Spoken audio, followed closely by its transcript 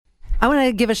I want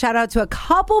to give a shout out to a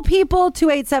couple people.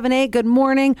 2878, good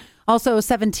morning. Also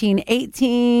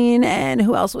 1718. And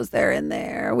who else was there in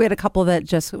there? We had a couple that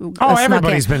just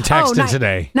everybody's been texting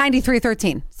today.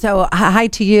 9313. So hi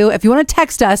to you. If you want to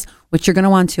text us, which you're going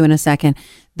to want to in a second,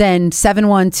 then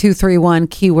 71231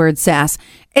 keyword sass.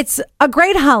 It's a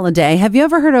great holiday. Have you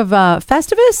ever heard of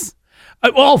Festivus?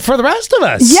 Well, for the rest of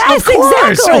us. Yes, of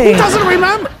course. exactly. Who doesn't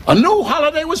remember? A new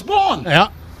holiday was born. Yeah.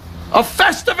 A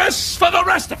Festivus for the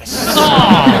rest of us.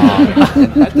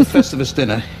 At the Festivus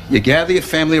dinner, you gather your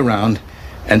family around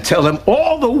and tell them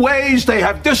all the ways they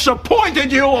have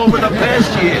disappointed you over the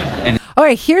past year. And all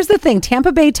right, here's the thing.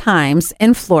 Tampa Bay Times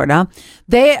in Florida,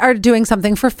 they are doing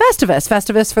something for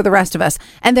Festivus for the rest of us.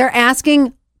 And they're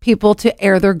asking people to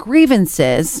air their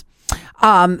grievances.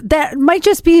 That might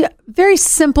just be very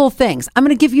simple things. I'm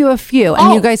going to give you a few,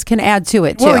 and you guys can add to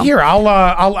it too. Well, here,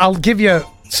 I'll give you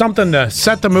something to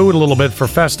set the mood a little bit for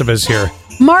Festivus here.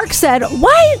 Mark said,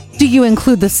 "Why do you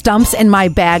include the stumps in my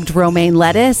bagged romaine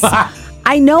lettuce?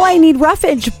 I know I need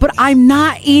roughage, but I'm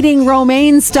not eating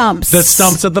romaine stumps." The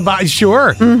stumps at the bottom,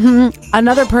 sure. Mm-hmm.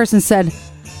 Another person said,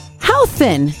 "How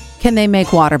thin can they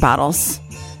make water bottles?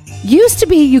 Used to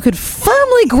be you could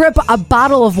firmly grip a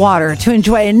bottle of water to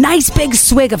enjoy a nice big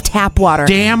swig of tap water.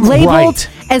 Damn labeled right.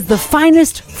 as the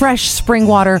finest fresh spring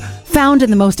water found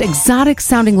in the most exotic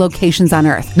sounding locations on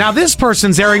earth. Now this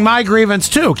person's airing my grievance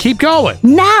too. Keep going.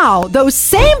 Now those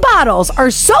same bottles are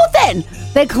so thin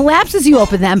they collapse as you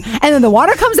open them, and then the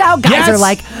water comes out. Guys are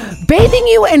like bathing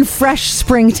you in fresh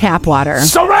spring tap water.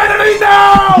 Serenity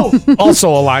now!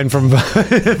 Also a line from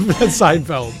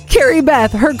Seinfeld. Carrie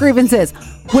Beth, her grievance is,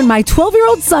 when my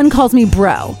 12-year-old son calls me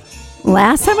bro,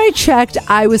 last time I checked,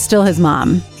 I was still his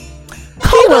mom.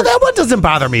 That one doesn't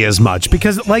bother me as much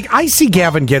because, like, I see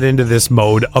Gavin get into this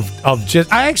mode of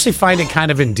just. I actually find it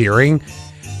kind of endearing.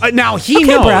 Now he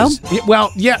knows. Bro.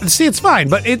 Well, yeah. See, it's fine,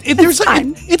 but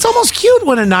it's almost cute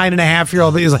when a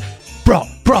 9.5-year-old is like, bro,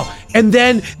 and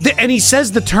then and he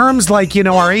says the terms like, you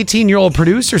know, our 18-year-old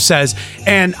producer says,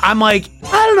 and I'm like,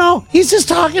 I don't know. He's just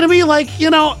talking to me like, you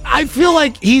know, I feel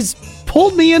like he's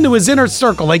pulled me into his inner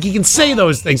circle, like he can say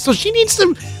those things. So she needs to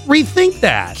rethink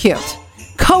that. Cute.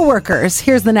 Coworkers,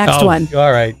 here's the next one.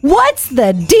 All right. What's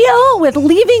the deal with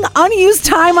leaving unused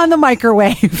time on the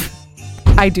microwave?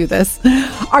 I do this.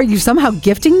 Are you somehow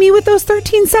gifting me with those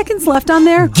 13 seconds left on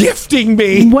there? Gifting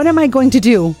me? What am I going to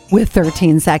do with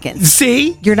 13 seconds?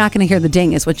 See? You're not going to hear the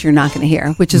ding is what you're not going to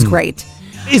hear, which is great.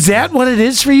 Is that what it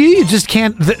is for you? You just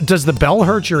can't. Does the bell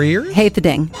hurt your ears? Hate the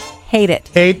ding. Hate it.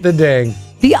 Hate the ding.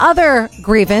 The other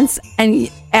grievance,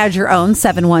 and add your own,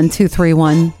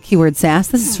 71231 keyword sass.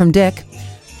 This is from Dick.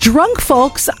 Drunk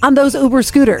folks on those Uber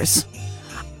scooters.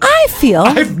 I feel...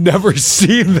 I've never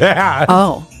seen that.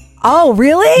 Oh,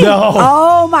 really? No.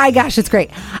 Oh my gosh, it's great.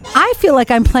 I feel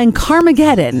like I'm playing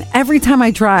Carmageddon every time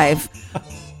I drive.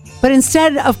 But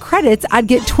instead of credits, I'd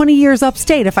get 20 years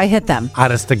upstate if I hit them.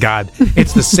 Honest to God.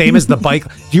 It's the same as the bike.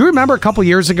 Do you remember a couple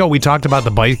years ago we talked about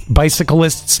the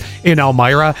bicyclists in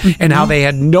Elmira and how they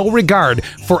had no regard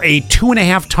for a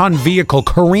 2.5-ton vehicle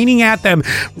careening at them,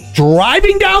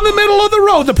 driving down the middle of the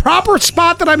road, the proper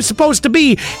spot that I'm supposed to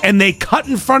be, and they cut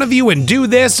in front of you and do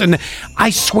this. And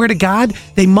I swear to God,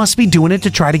 they must be doing it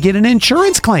to try to get an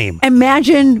insurance claim.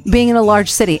 Imagine being in a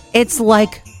large city. It's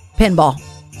like pinball.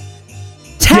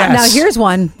 Yes. Now, here's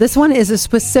one. This one is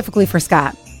specifically for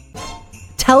Scott.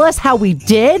 Tell us how we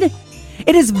did.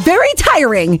 It is very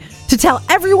tiring to tell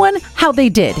everyone how they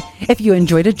did. If you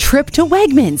enjoyed a trip to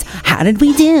Wegmans, how did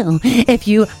we do? If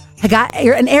you got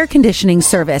an air conditioning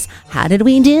service, how did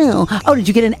we do? Oh, did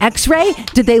you get an x-ray?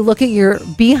 Did they look at your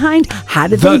behind? How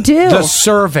did they do? The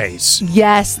surveys.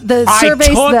 Yes, the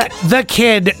surveys. I took the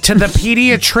kid to the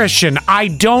pediatrician. I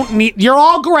don't need... You're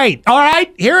all great, all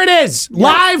right? Here it is,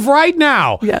 live right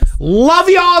now. Yes. Love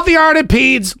you all at the Art of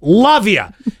Peds. Love you.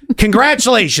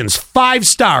 Congratulations, 5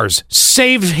 stars.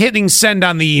 Save hitting send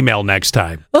on the email next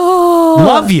time. Oh,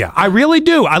 love you. I really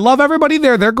do. I love everybody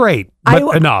there. They're great.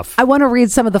 But enough. I want to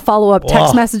read some of the follow-up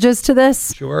text messages to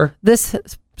this. Sure. This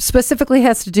specifically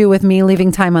has to do with me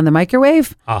leaving time on the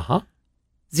microwave.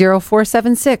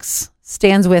 0476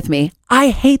 stands with me. I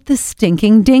hate the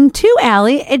stinking ding too,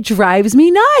 Allie. It drives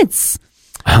me nuts.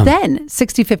 Then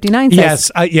 6059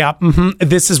 says... Yes.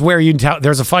 This is where you can tell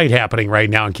there's a fight happening right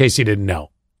now in case you didn't know.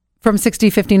 From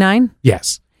 6059?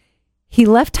 Yes. He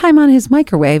left time on his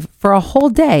microwave for a whole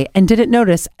day and didn't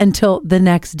notice until the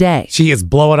next day. She is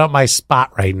blowing up my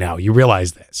spot right now. You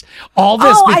realize this. All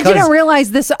this I didn't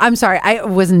realize this. I'm sorry. I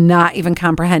was not even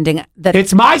comprehending that.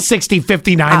 It's my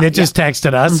 6059 that just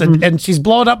texted us, and she's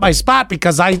blowing up my spot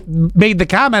because I made the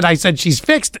comment. I said she's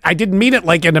fixed. I didn't mean it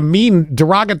like in a mean,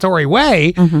 derogatory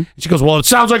way. She goes, well, it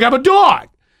sounds like I'm a dog.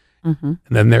 And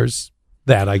then there's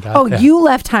that. I got that. You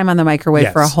left time on the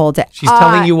microwave for a whole day. She's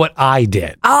telling you what I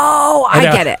did. Oh, I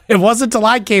get it. It wasn't until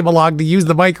I came along to use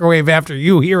the microwave after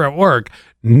you here at work.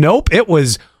 Nope. It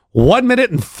was 1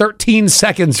 minute and 13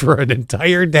 seconds for an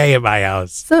entire day at my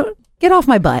house. So get off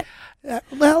my butt.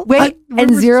 Well, wait,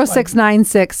 and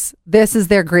 0696, this is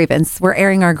their grievance. We're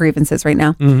airing our grievances right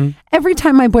now. Every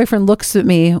time my boyfriend looks at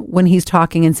me when he's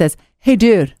talking and says, hey,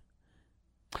 dude.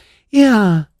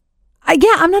 Yeah.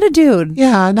 I'm not a dude.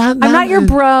 Yeah. I'm not your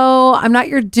bro. I'm not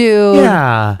your dude.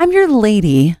 Yeah. I'm your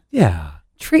lady. Yeah.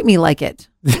 Treat me like it.